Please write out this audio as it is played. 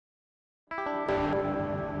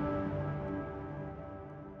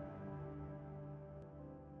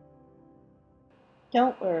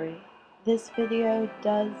Don't worry, this video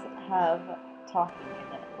does have talking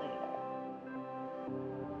in it later.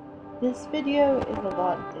 This video is a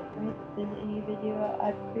lot different than any video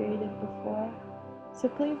I've created before, so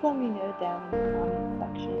please let me know down in the comment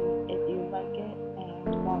section if you like it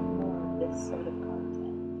and want more of this sort of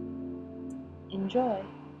content. Enjoy!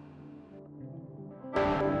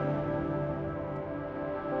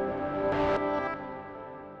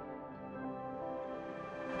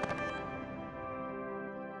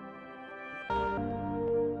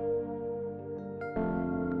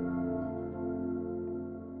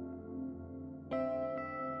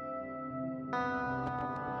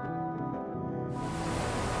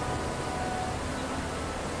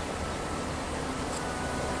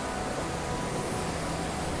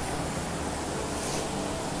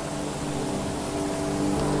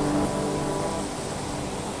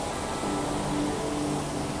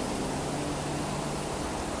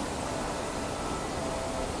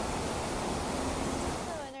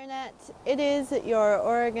 It is your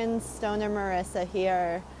Oregon Stoner Marissa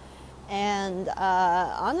here, and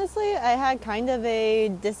honestly I had kind of a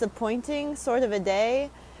disappointing sort of a day.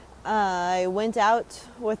 I went out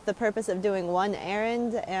with the purpose of doing one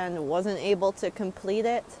errand and wasn't able to complete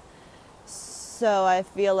it, so I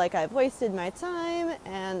feel like I've wasted my time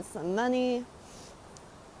and some money.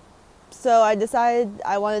 So I decided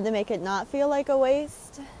I wanted to make it not feel like a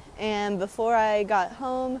waste, and before I got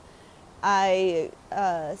home I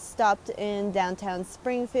stopped in downtown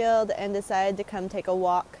Springfield and decided to come take a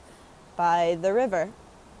walk by the river.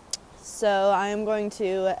 So I'm going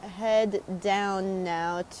to head down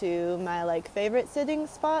now to my favorite sitting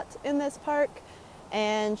spot in this park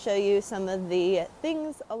and show you some of the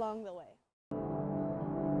things along the way.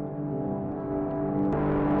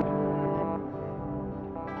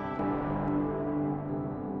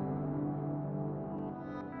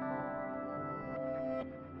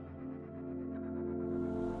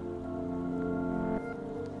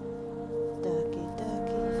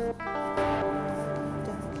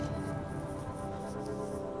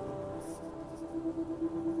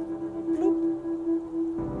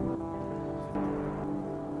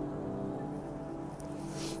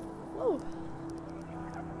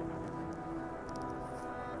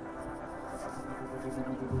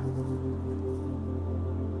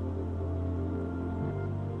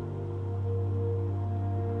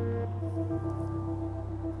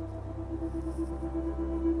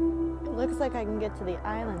 It looks like I can get to the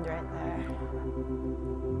island right there.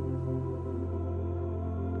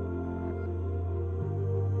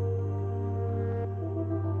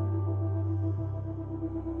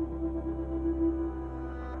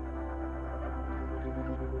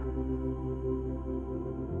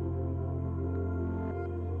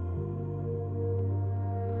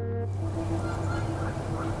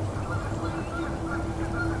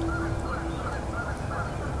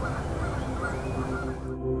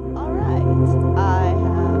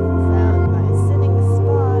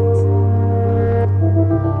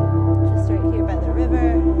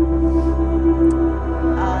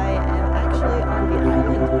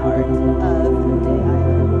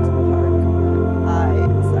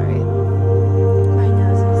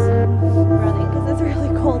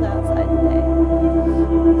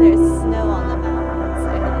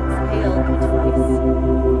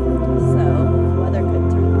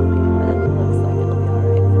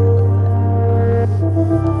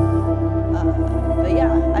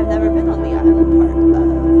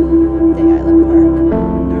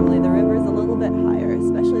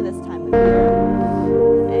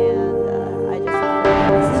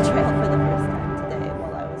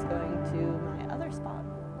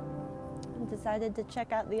 Decided to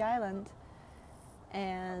check out the island,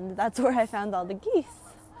 and that's where I found all the geese.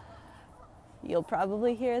 You'll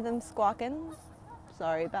probably hear them squawking.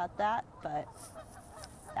 Sorry about that, but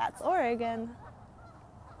that's Oregon.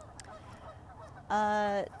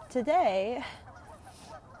 Today,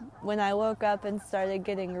 when I woke up and started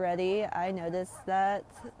getting ready, I noticed that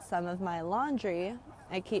some of my laundry,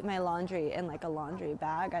 I keep my laundry in a laundry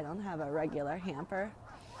bag. I don't have a regular hamper.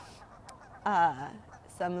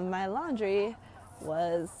 Some of my laundry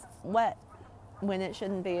was wet when it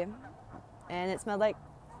shouldn't be, and it smelled like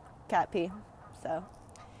cat pee. So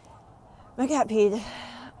my cat peed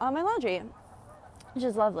on my laundry, which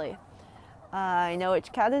is lovely. I know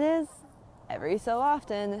which cat it is. Every so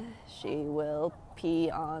often she will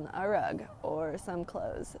pee on a rug or some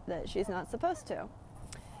clothes that she's not supposed to.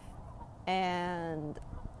 And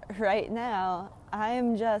right now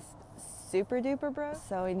I'm just super duper broke,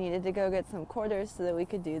 so we needed to go get some quarters so that we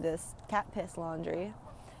could do this cat piss laundry.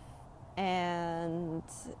 and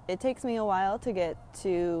it takes me a while to get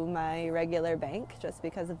to my regular bank just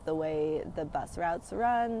because of the way the bus routes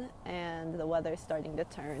run and the weather's starting to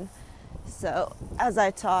turn. So as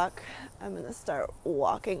I talk, I'm going to start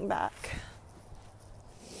walking back.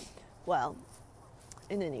 Well,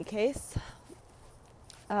 in any case,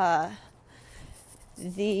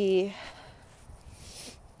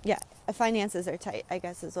 finances are tight, I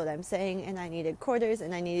guess is what I'm saying, and I needed quarters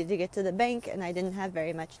and I needed to get to the bank, and I didn't have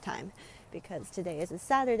very much time because today is a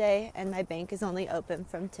Saturday and my bank is only open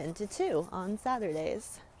from 10 to 2 on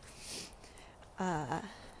Saturdays.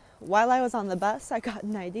 While I was on the bus, I got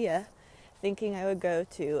an idea, thinking I would go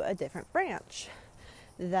to a different branch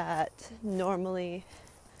that normally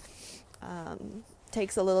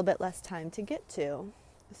takes a little bit less time to get to.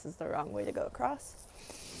 This is the wrong way to go across.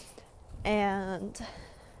 And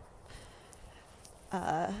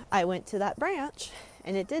I went to that branch,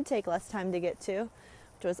 and it did take less time to get to,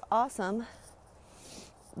 which was awesome.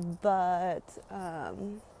 But,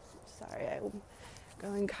 sorry, I'm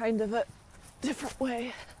going kind of a different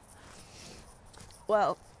way.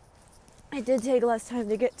 Well, it did take less time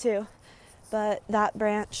to get to, but that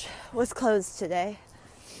branch was closed today.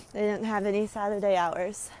 They didn't have any Saturday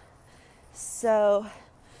hours. So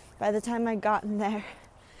by the time I got in there,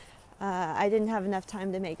 I didn't have enough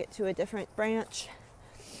time to make it to a different branch.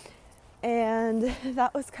 And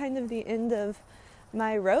that was kind of the end of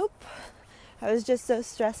my rope. I was just so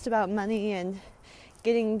stressed about money and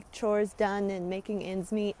getting chores done and making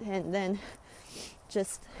ends meet, and then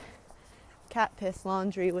just cat piss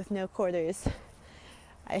laundry with no quarters.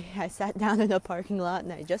 I sat down in a parking lot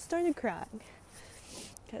and I just started crying.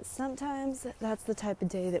 Because sometimes that's the type of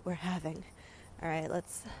day that we're having. All right,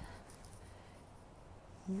 let's...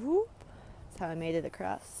 Whoop. That's how I made it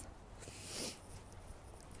across.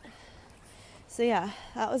 So yeah,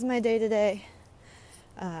 that was my day today.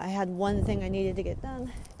 I had one thing I needed to get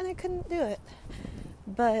done, and I couldn't do it.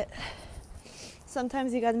 But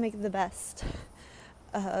sometimes you got to make the best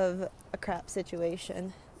of a crap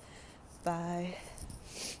situation by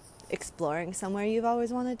exploring somewhere you've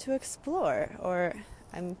always wanted to explore. Or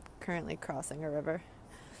I'm currently crossing a river.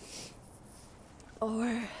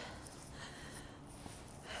 Or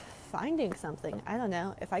finding something. I don't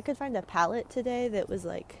know. If I could find a pallet today that was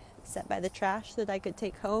like set by the trash that I could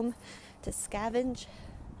take home to scavenge,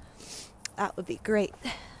 that would be great.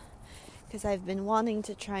 Because I've been wanting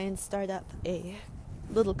to try and start up a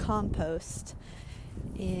little compost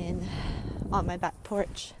on my back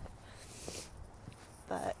porch.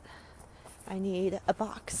 But I need a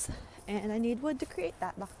box, and I need wood to create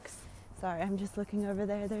that box. Sorry, I'm just looking over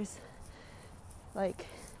there. There's like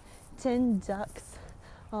 10 ducks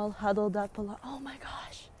all huddled up along. Oh my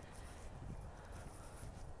gosh.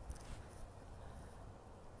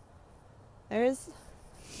 There's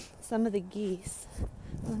some of the geese.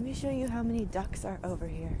 Let me show you how many ducks are over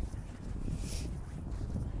here.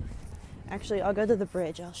 Actually, I'll go to the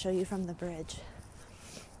bridge. I'll show you from the bridge.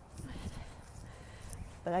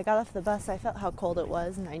 But I got off the bus, I felt how cold it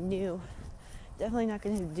was, and I knew definitely not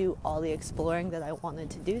going to do all the exploring that I wanted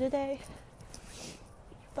to do today.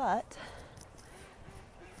 But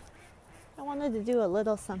I wanted to do a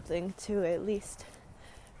little something to at least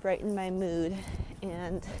brighten my mood,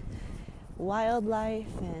 and wildlife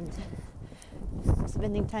and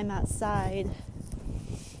spending time outside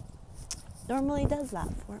normally does that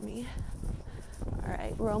for me.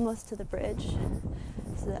 Alright, we're almost to the bridge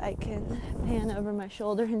so that I can pan over my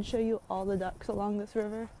shoulder and show you all the ducks along this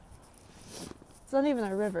river. It's not even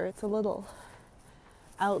a river, it's a little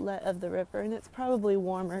outlet of the river, and it's probably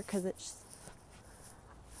warmer because it's...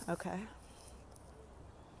 Okay.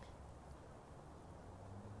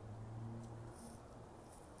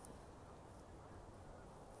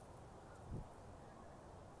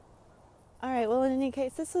 Alright, well, in any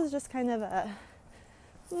case, this was just kind of a,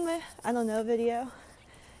 video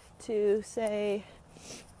to say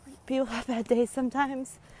people have bad days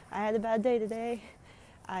sometimes. I had a bad day today.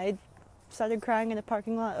 I started crying in a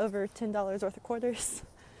parking lot over $10 worth of quarters.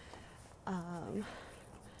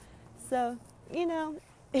 So,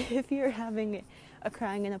 if you're having a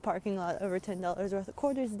crying in a parking lot over $10 worth of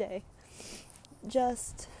quarters day,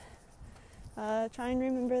 just try and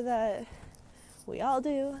remember that we all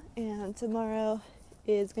do, and tomorrow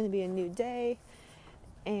is going to be a new day,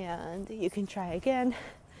 and you can try again.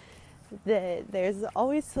 There's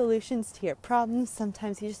always solutions to your problems.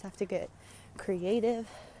 Sometimes you just have to get creative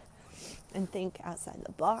and think outside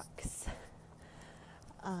the box,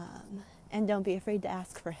 and don't be afraid to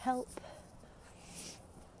ask for help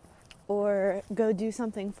or go do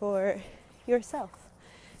something for yourself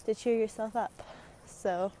to cheer yourself up.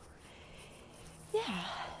 So yeah,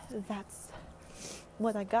 that's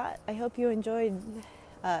what I got. I hope you enjoyed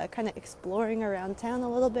kind of exploring around town a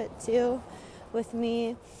little bit too with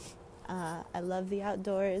me. I love the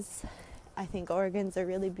outdoors. I think Oregon's a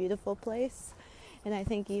really beautiful place, and I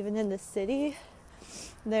think even in the city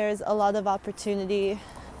there's a lot of opportunity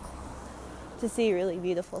to see really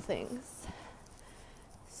beautiful things.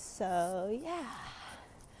 So yeah,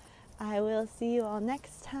 I will see you all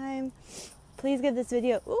next time. Please give this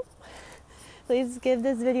video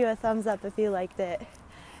a thumbs up if you liked it,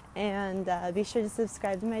 and be sure to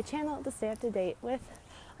subscribe to my channel to stay up to date with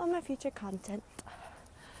all my future content.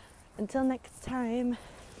 Until next time,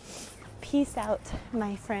 peace out,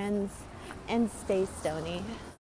 my friends, and stay stony.